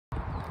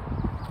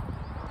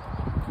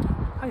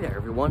Hi there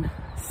everyone,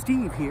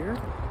 Steve here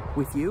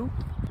with you.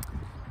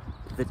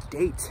 The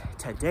date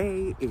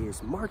today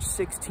is March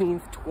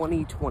 16th,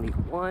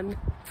 2021.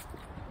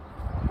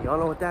 Y'all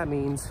know what that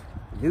means.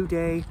 New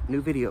day,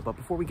 new video. But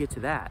before we get to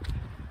that,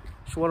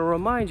 just want to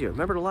remind you,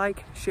 remember to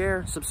like,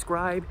 share,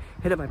 subscribe,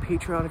 hit up my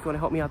Patreon if you want to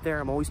help me out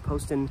there. I'm always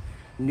posting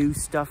new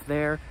stuff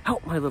there.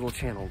 Help my little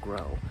channel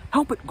grow.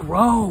 Help it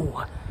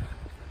grow!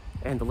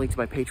 And the link to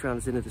my Patreon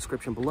is in the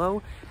description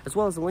below, as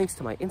well as the links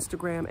to my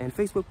Instagram and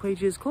Facebook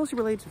pages closely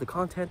related to the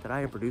content that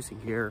I am producing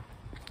here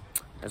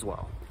as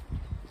well.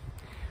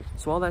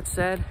 So all that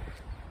said,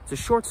 it's a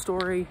short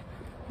story,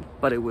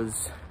 but it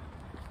was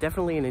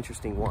definitely an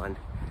interesting one.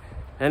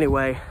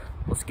 Anyway,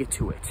 let's get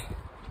to it.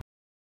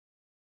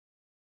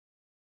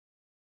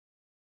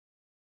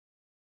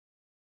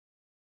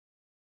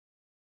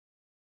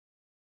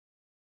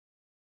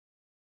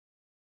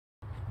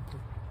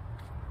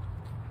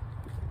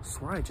 I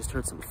swear I just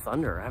heard some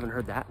thunder. I haven't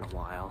heard that in a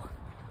while.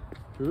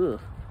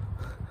 Ugh.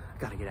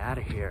 Gotta get out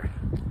of here.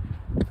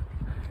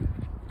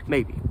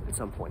 Maybe at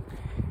some point.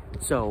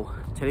 So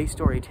today's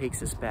story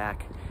takes us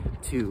back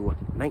to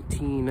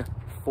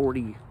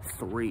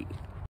 1943.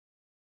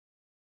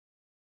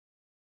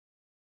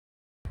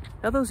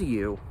 Now those of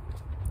you,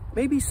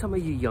 maybe some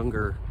of you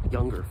younger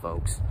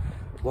folks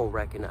won't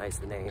recognize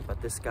the name,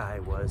 but this guy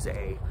was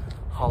a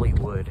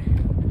Hollywood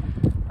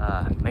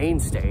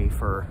mainstay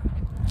for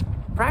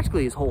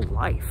practically his whole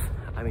life.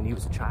 I mean, he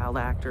was a child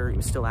actor. He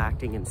was still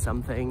acting in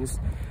some things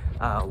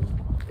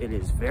in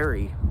his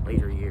very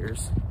later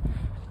years.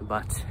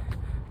 But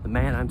the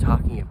man I'm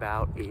talking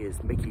about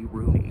is Mickey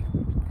Rooney,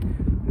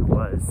 who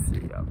was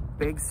a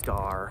big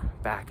star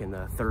back in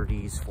the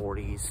 30s,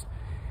 40s,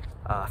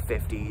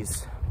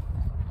 50s.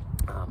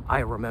 I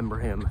remember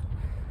him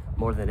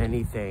more than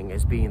anything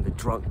as being the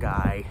drunk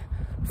guy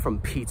from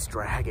Pete's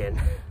Dragon.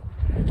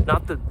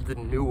 Not the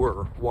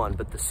newer one,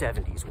 but the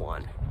 70s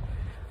one.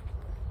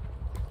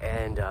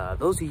 And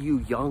those of you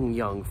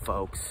young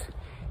folks,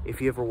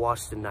 if you ever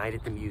watched The Night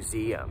at the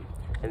Museum,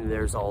 and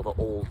there's all the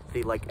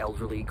like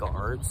elderly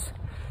guards,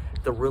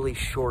 the really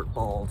short,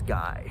 bald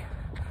guy,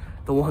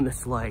 the one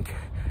that's like,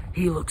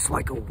 he looks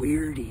like a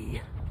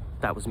weirdie,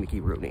 that was Mickey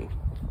Rooney.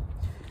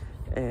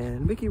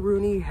 And Mickey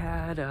Rooney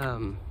had,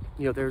 you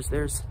know, there's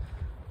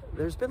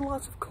been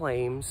lots of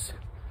claims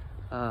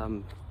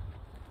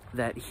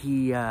that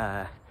he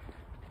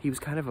was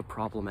kind of a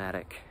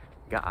problematic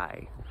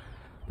guy.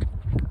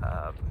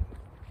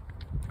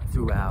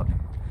 Throughout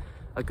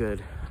a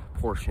good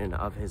portion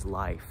of his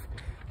life.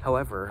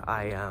 However,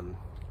 I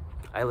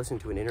listened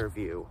to an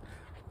interview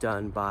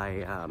done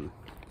by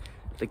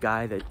the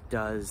guy that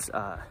does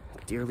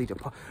Dearly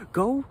Departed.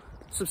 Go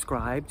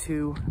subscribe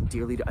to I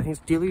think it's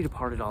Dearly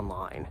Departed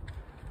Online.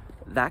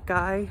 That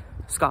guy,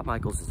 Scott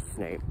Michaels is his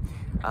name.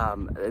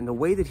 And the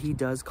way that he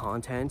does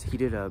content, he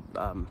did a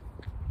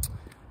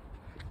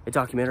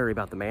documentary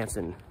about the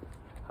Manson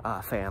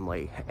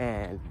family,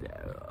 and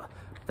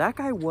that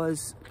guy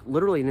was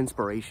literally an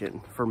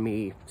inspiration for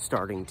me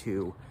starting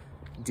to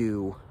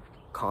do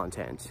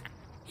content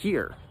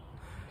here.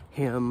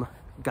 Him,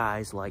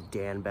 guys like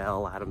Dan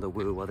Bell, Adam the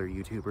Woo, other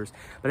YouTubers.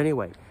 But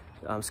anyway,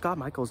 Scott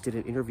Michaels did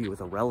an interview with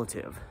a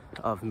relative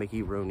of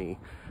Mickey Rooney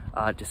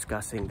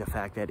discussing the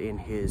fact that in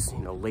his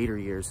later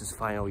years, his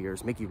final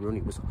years, Mickey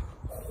Rooney was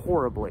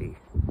horribly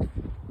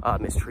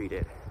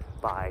mistreated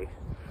by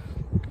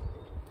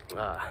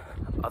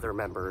other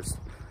members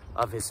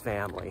of his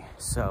family.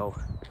 So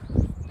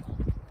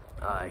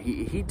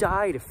he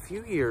died a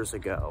few years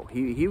ago.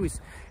 He was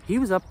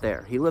up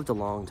there. He lived a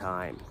long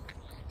time.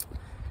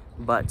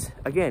 But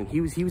again, he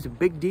was a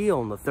big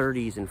deal in the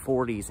 30s and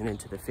 40s and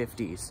into the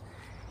 50s.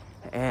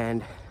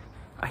 And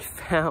I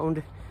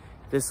found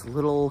this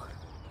little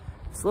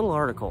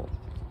article.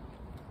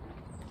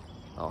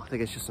 Oh, I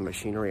think it's just some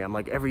machinery. I'm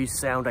like, every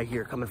sound I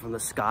hear coming from the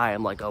sky,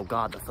 I'm like, oh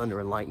God, the thunder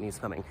and lightning is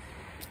coming.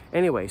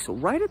 Anyway, so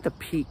right at the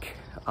peak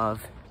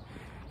of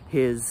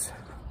his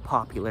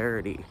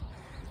popularity,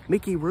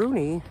 Mickey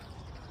Rooney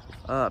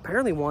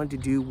apparently wanted to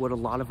do what a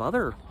lot of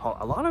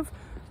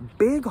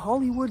big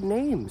Hollywood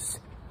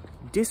names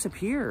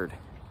disappeared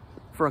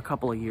for a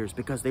couple of years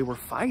because they were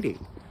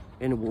fighting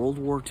in World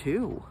War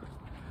II.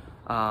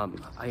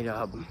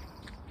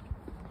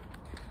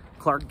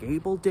 Clark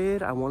Gable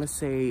did. I want to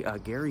say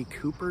Gary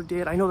Cooper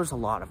did. I know there's a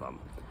lot of them,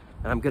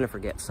 and I'm gonna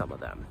forget some of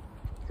them.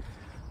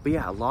 But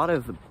yeah, a lot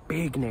of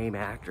big name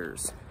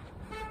actors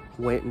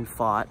went and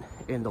fought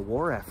in the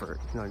war effort.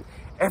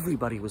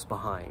 Everybody was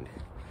behind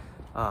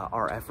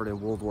our effort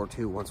in World War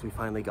II once we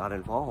finally got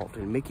involved.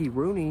 And Mickey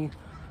Rooney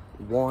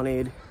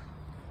wanted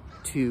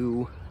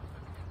to,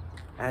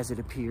 as it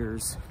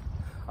appears,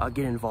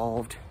 get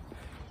involved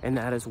in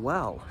that as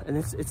well. And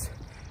it's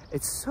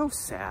so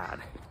sad.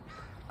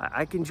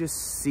 I can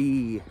just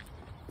see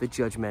the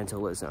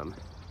judgmentalism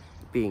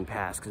being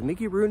passed, because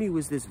Mickey Rooney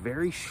was this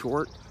very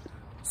short,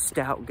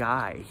 stout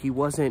guy. He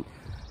wasn't,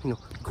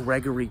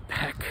 Gregory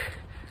Peck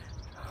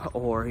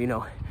or,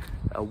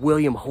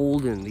 William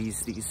Holden,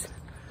 these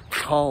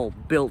tall,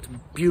 built,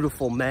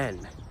 beautiful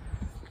men.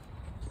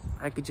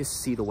 I could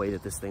just see the way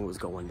that this thing was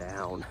going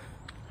down.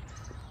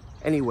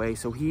 Anyway,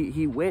 so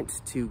he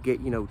went to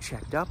get, you know,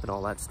 checked up and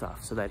all that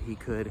stuff so that he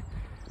could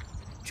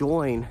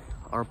join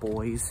our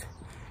boys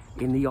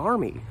in the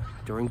Army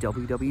during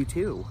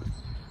WW2.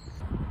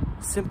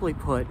 Simply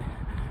put,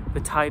 the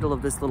title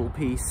of this little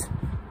piece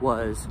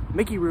was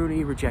Mickey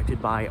Rooney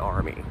Rejected by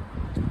Army.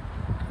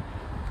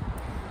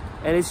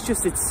 And it's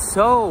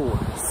so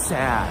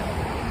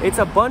sad. It's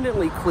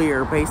abundantly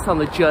clear based on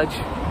the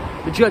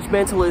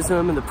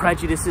judgmentalism and the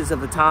prejudices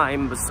of the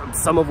time,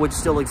 some of which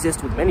still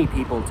exist with many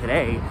people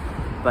today.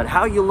 But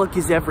how you look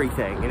is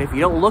everything. And if you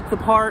don't look the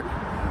part,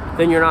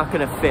 then you're not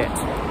gonna fit.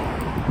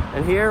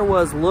 And here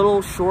was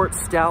little, short,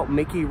 stout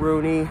Mickey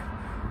Rooney,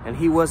 and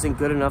he wasn't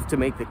good enough to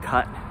make the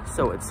cut,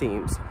 so it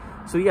seems.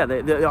 So yeah,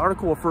 the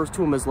article refers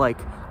to him as like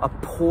a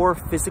poor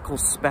physical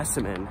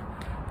specimen.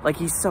 Like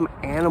he's some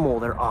animal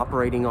they're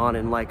operating on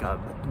in like a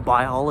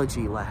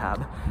biology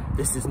lab.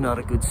 This is not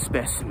a good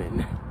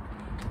specimen.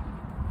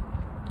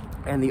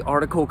 And the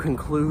article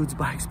concludes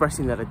by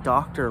expressing that a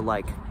doctor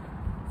like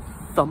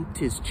thumped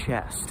his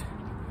chest.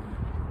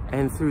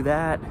 And through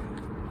that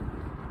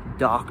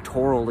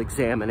doctoral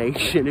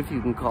examination, if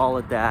you can call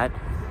it that,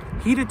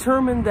 he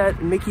determined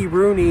that Mickey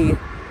Rooney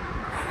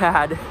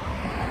had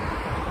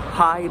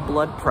high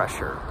blood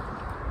pressure.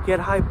 He had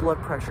high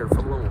blood pressure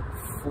from a little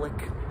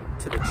flick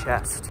to the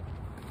chest.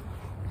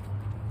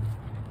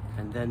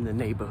 And then the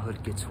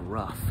neighborhood gets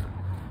rough.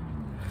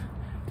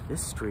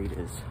 This street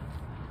is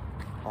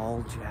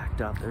all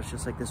jacked up. There's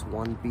just like this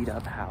one beat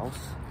up house.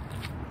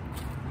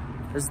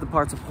 This is the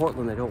parts of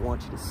Portland they don't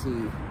want you to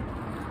see.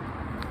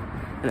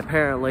 And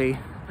apparently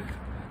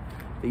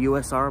the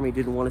US Army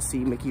didn't want to see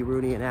Mickey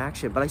Rooney in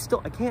action, but I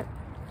can't,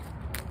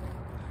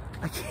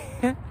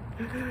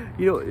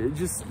 you know,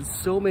 just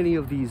so many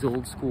of these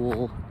old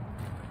school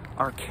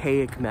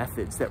archaic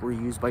methods that were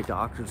used by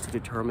doctors to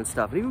determine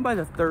stuff, and even by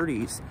the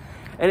 30s.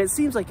 And it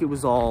seems like it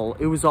was all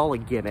a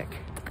gimmick.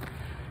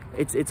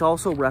 It's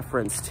also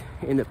referenced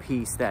in the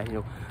piece that, you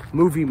know,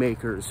 movie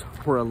makers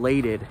were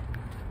elated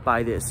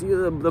by this. You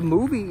know, the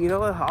movie, you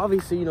know,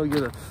 obviously, you know,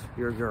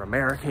 you're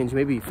Americans,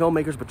 maybe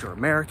filmmakers, but you're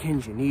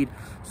Americans, you need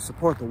to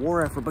support the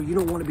war effort, but you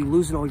don't want to be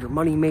losing all your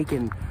money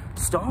making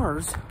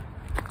stars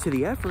to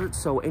the effort.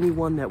 So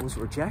anyone that was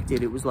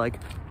rejected, it was like,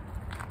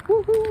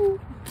 woohoo,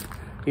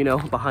 you know,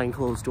 behind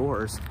closed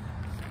doors.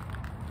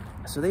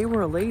 So they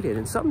were elated,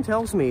 and something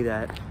tells me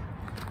that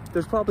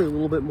there's probably a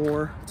little bit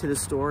more to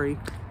this story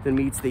than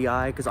meets the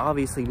eye, because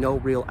obviously no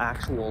real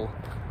actual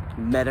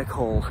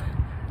medical,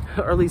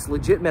 or at least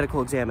legit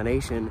medical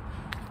examination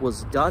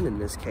was done in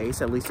this case.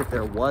 At least if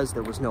there was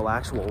no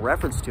actual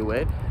reference to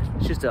it.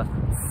 It's just a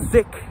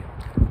flick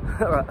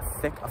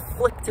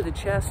to the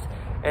chest,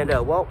 and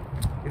well,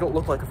 you don't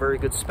look like a very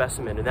good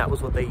specimen. And that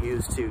was what they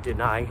used to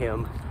deny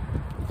him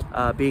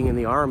being in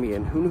the Army.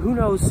 And who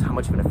knows how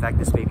much of an effect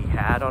this maybe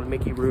had on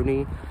Mickey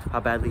Rooney, how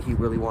badly he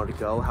really wanted to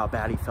go, how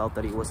bad he felt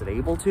that he wasn't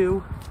able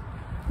to.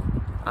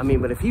 I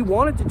mean, but if he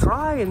wanted to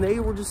try and they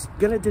were just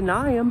gonna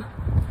deny him,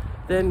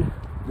 then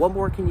what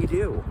more can you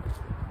do?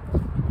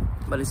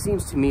 But it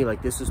seems to me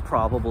like this is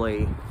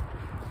probably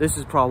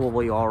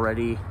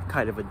already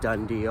kind of a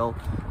done deal.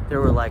 They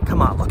were like,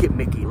 come on, look at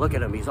Mickey, look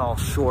at him, he's all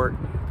short.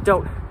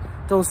 Don't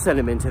send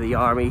him into the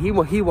Army. He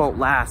won't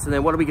last. And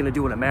then what are we gonna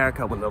do in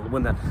America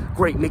when the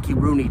great Mickey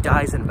Rooney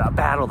dies in a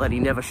battle that he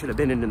never should have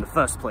been in the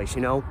first place,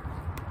 you know?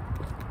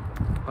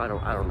 I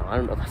don't know. I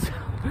don't know if that's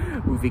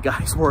how movie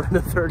guys were in the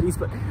 30s,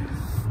 but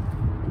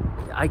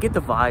I get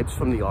the vibes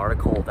from the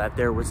article that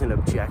there was an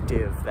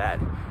objective that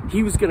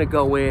he was gonna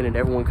go in, and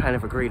everyone kind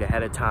of agreed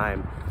ahead of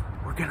time,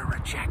 we're gonna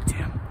reject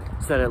him,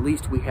 so that at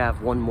least we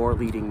have one more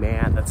leading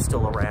man that's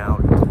still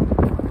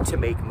around to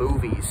make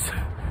movies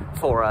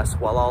for us,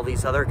 while all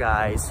these other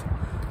guys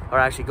are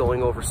actually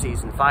going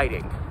overseas and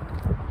fighting.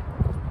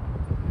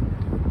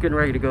 Getting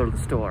ready to go to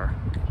the store.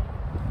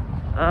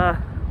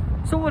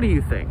 So what do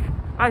you think?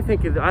 I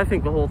think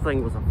the whole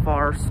thing was a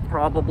farce,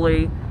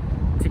 probably,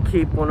 to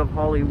keep one of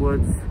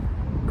Hollywood's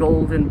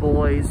golden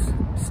boys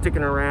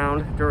sticking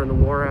around during the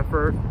war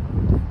effort.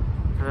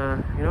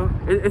 You know,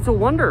 it's a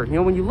wonder. You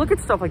know, when you look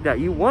at stuff like that,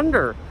 you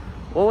wonder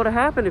what would have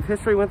happened if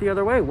history went the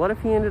other way. What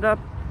if he ended up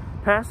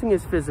passing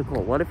his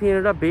physical? What if he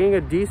ended up being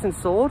a decent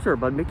soldier,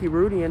 but Mickey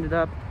Rooney ended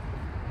up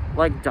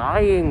like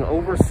dying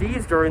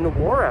overseas during the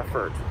war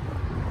effort?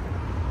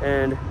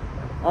 And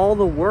all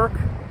the work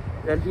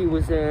that he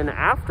was in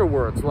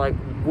afterwards, like,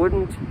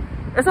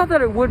 it's not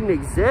that it wouldn't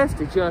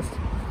exist,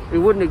 it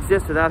wouldn't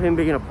exist without him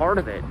being a part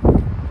of it.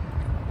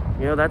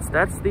 You know,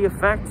 that's the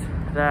effect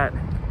that,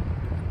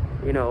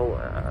 you know,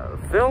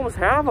 films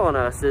have on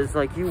us, is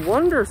like, you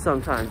wonder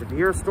sometimes, if you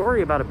hear a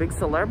story about a big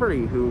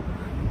celebrity who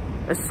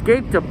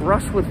escaped a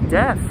brush with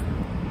death,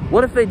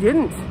 what if they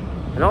didn't?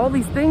 And all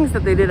these things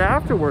that they did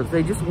afterwards,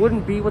 they just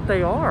wouldn't be what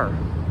they are.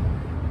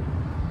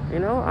 You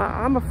know,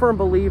 I'm a firm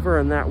believer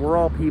in that we're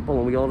all people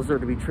and we all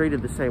deserve to be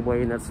treated the same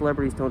way, and that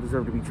celebrities don't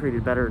deserve to be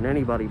treated better than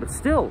anybody, but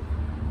still,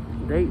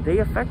 they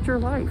affect your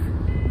life,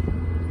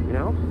 you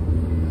know?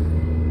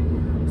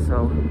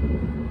 So,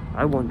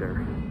 I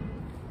wonder.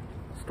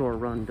 Store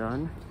run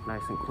done,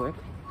 nice and quick.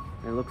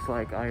 It looks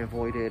like I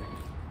avoided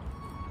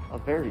a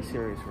very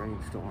serious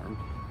rainstorm.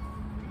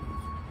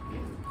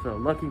 So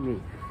lucky me.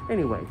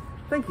 Anyway,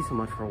 thank you so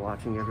much for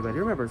watching, everybody.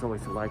 Remember, as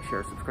always, to like,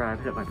 share,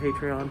 subscribe, hit my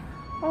Patreon,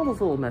 all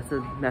those little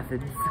methods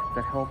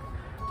that help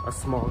a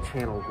small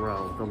channel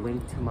grow. The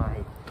link to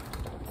my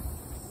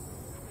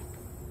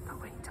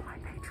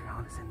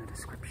Patreon is in the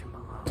description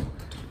below,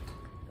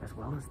 as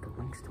well as the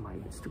links to my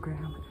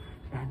Instagram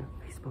and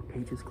Facebook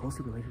pages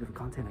closely related to the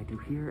content I do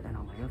here and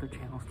on my other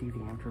channel, Steve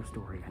the Amateur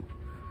Historian.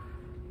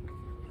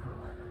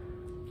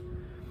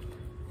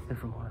 And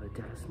from one of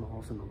the deadest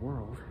malls in the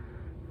world,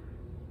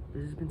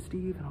 this has been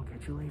Steve, and I'll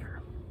catch you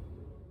later.